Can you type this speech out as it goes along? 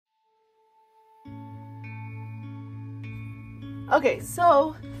Okay,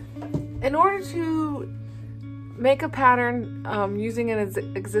 so in order to make a pattern using an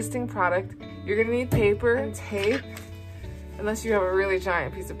existing product, you're gonna need paper and tape. Unless you have a really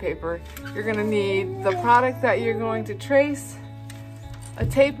giant piece of paper, you're gonna need the product that you're going to trace, a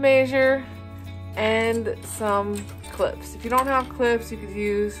tape measure, and some clips. If you don't have clips, you could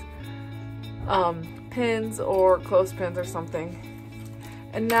use pins or clothespins or something.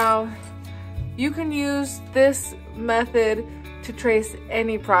 And now you can use this method to trace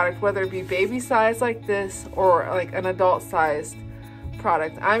any product, whether it be baby size like this or like an adult sized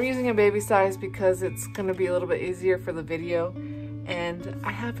product. I'm using a baby size because it's gonna be a little bit easier for the video, and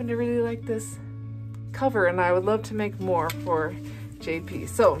I happen to really like this cover and I would love to make more for JP.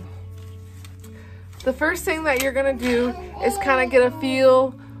 So the first thing that you're gonna do is kind of get a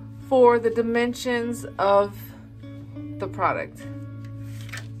feel for the dimensions of the product.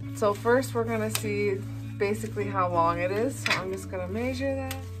 So first we're gonna see basically how long it is. So I'm just gonna measure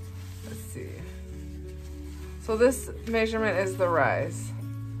that. Let's see. So this measurement is the rise.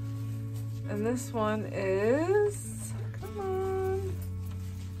 And this one is, come on,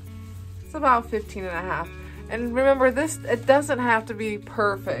 it's about 15.5. And remember this, it doesn't have to be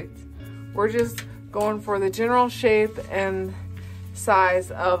perfect. We're just going for the general shape and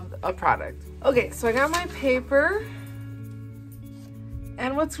size of a product. Okay, so I got my paper.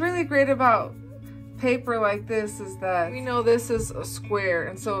 And what's really great about paper like this is that we know this is a square,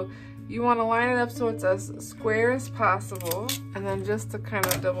 and so you want to line it up so it's as square as possible. And then just to kind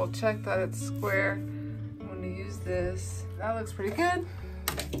of double check that it's square, I'm going to use this. That looks pretty good.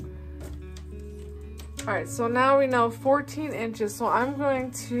 All right, so now we know 14 inches. So I'm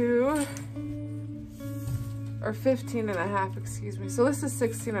going to, or 15.5, excuse me. So this is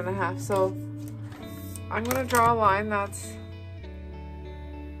 16.5. So I'm going to draw a line that's,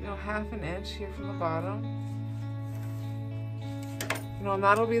 you know, 1/2 inch here from the bottom. You know, and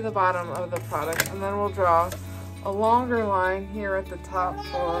that'll be the bottom of the product. And then we'll draw a longer line here at the top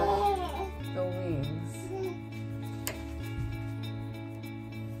for the wings.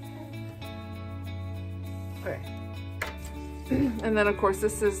 Okay. And then of course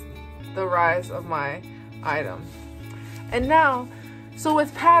this is the rise of my item. And now, so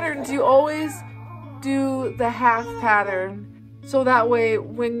with patterns, you always do the half pattern. So that way,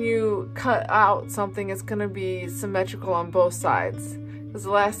 when you cut out something, it's gonna be symmetrical on both sides. Because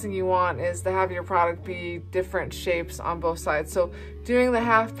the last thing you want is to have your product be different shapes on both sides. So doing the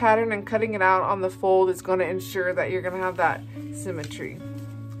half pattern and cutting it out on the fold is gonna ensure that you're gonna have that symmetry.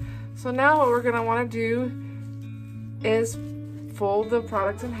 So now what we're gonna wanna do is fold the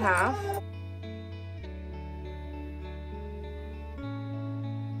product in half.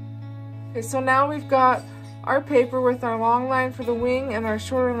 Okay, so now we've got our paper with our long line for the wing and our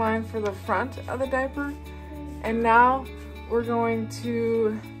shorter line for the front of the diaper. And now we're going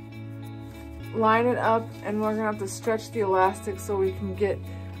to line it up, and we're gonna have to stretch the elastic so we can get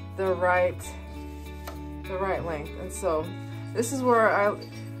the right length. And so this is where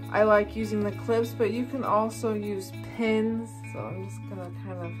I like using the clips, but you can also use pins. So I'm just gonna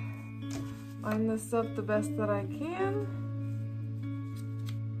kind of line this up the best that I can.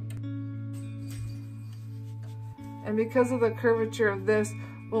 And because of the curvature of this,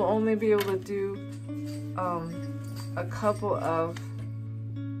 we'll only be able to do a couple of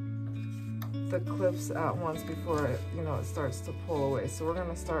the clips at once before it, you know, it starts to pull away. So we're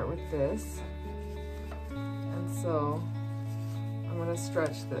gonna start with this. And so I'm gonna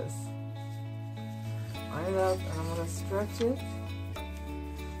stretch this. Line it up, and I'm gonna stretch it.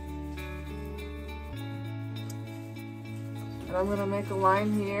 And I'm gonna make a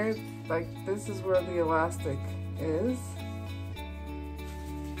line here, like this is where the elastic is.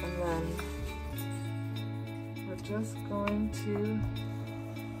 And then we're just going to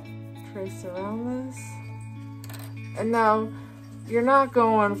trace around this. And now you're not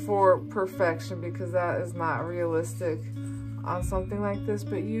going for perfection because that is not realistic on something like this,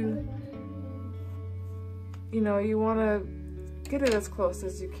 but you know, you want to get it as close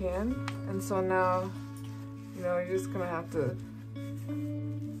as you can. And so now, you know, you're just gonna have to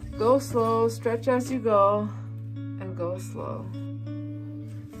go slow, stretch as you go, and go slow.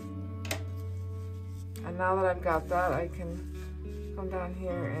 And now that I've got that, I can come down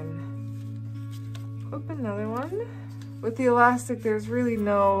here and clip another one. With the elastic, there's really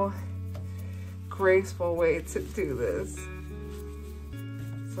no graceful way to do this.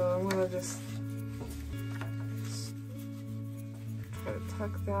 So I'm gonna just try to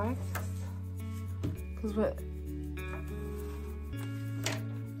tuck that.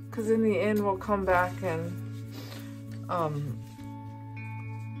 Because in the end, we'll come back and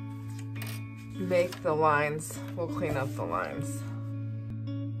make the lines. We'll clean up the lines.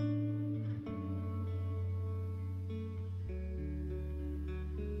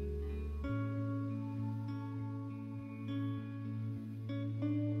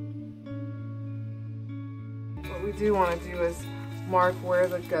 What we do want to do is mark where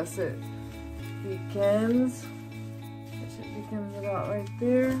the gusset begins, which it begins about right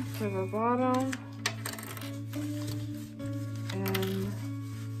there for the bottom, and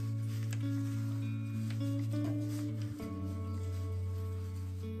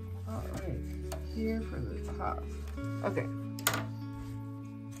about right here for the top. Okay.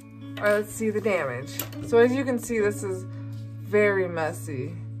 All right, let's see the damage. So as you can see, this is very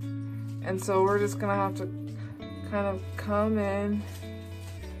messy, and so we're just gonna have to kind of come in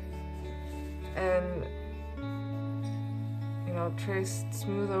and, you know, trace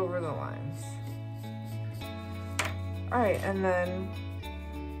smooth over the lines. All right, and then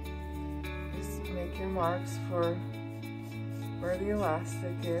just make your marks for where the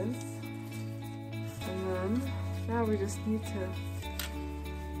elastic is. And then now we just need to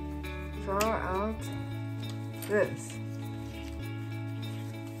draw out this.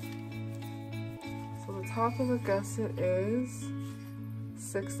 So the top of the gusset is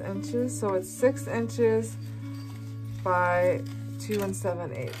 6 inches. So it's 6 inches by 2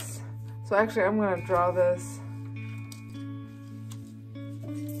 7/8. So actually I'm gonna draw this.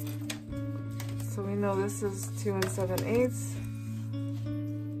 So we know this is 2 7/8.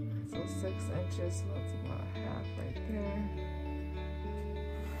 So 6 inches, so that's about half right there.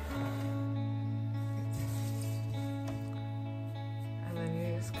 And then you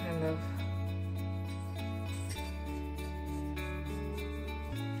just kind of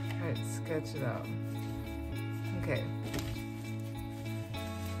sketch it out. Okay.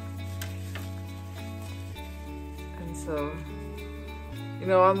 And so, you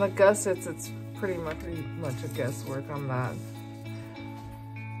know, on the gussets, it's pretty much a guesswork on that.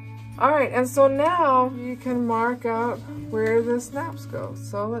 All right, and so now you can mark out where the snaps go.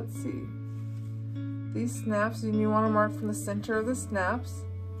 So let's see. These snaps, and you want to mark from the center of the snaps,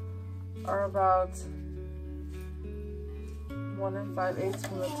 are about 1 5/8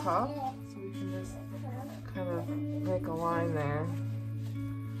 from the top. So we can just kind of make a line there.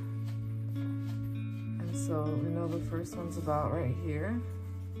 And so we know the first one's about right here.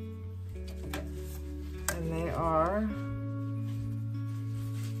 And they are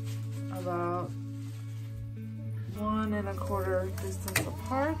about 1 1/4 distance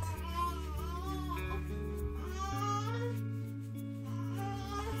apart.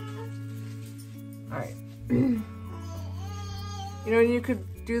 All right. You know, you could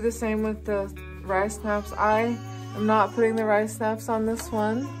do the same with the rice snaps. I am not putting the rice snaps on this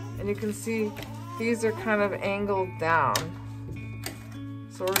one, and you can see these are kind of angled down.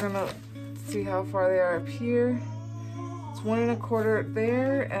 So we're gonna see how far they are up here. It's 1 1/4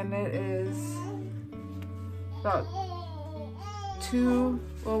 there, and it is about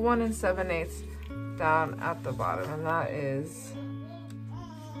 1 7/8 down at the bottom, and that is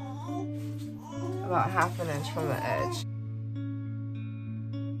about 1/2 inch from the edge.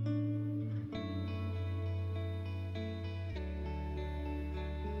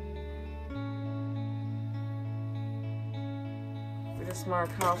 We just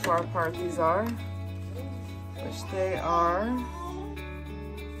mark how far apart these are, which they are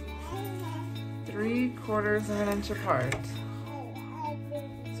 3/4 of an inch apart.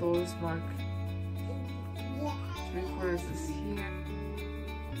 So we'll just mark 3/4 is here.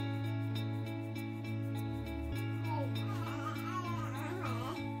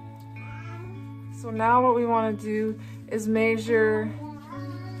 So now what we want to do is measure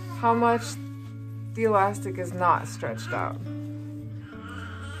how much the elastic is not stretched out.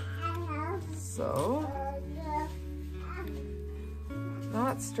 So,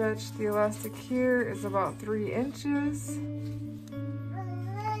 not stretched, the elastic here is about 3 inches.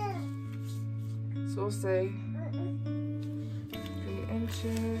 So we'll say 3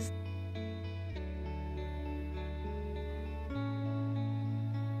 inches.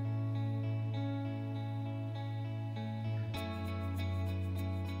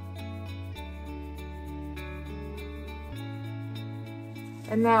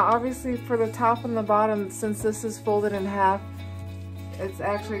 And now obviously for the top and the bottom, since this is folded in half, it's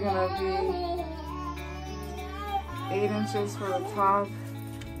actually gonna be 8 inches for the top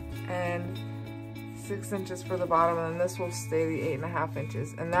and 6 inches for the bottom, and this will stay the 8.5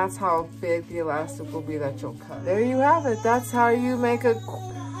 inches. And that's how big the elastic will be that you'll cut. There you have it. That's how you make a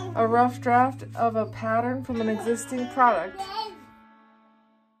rough draft of a pattern from an existing product.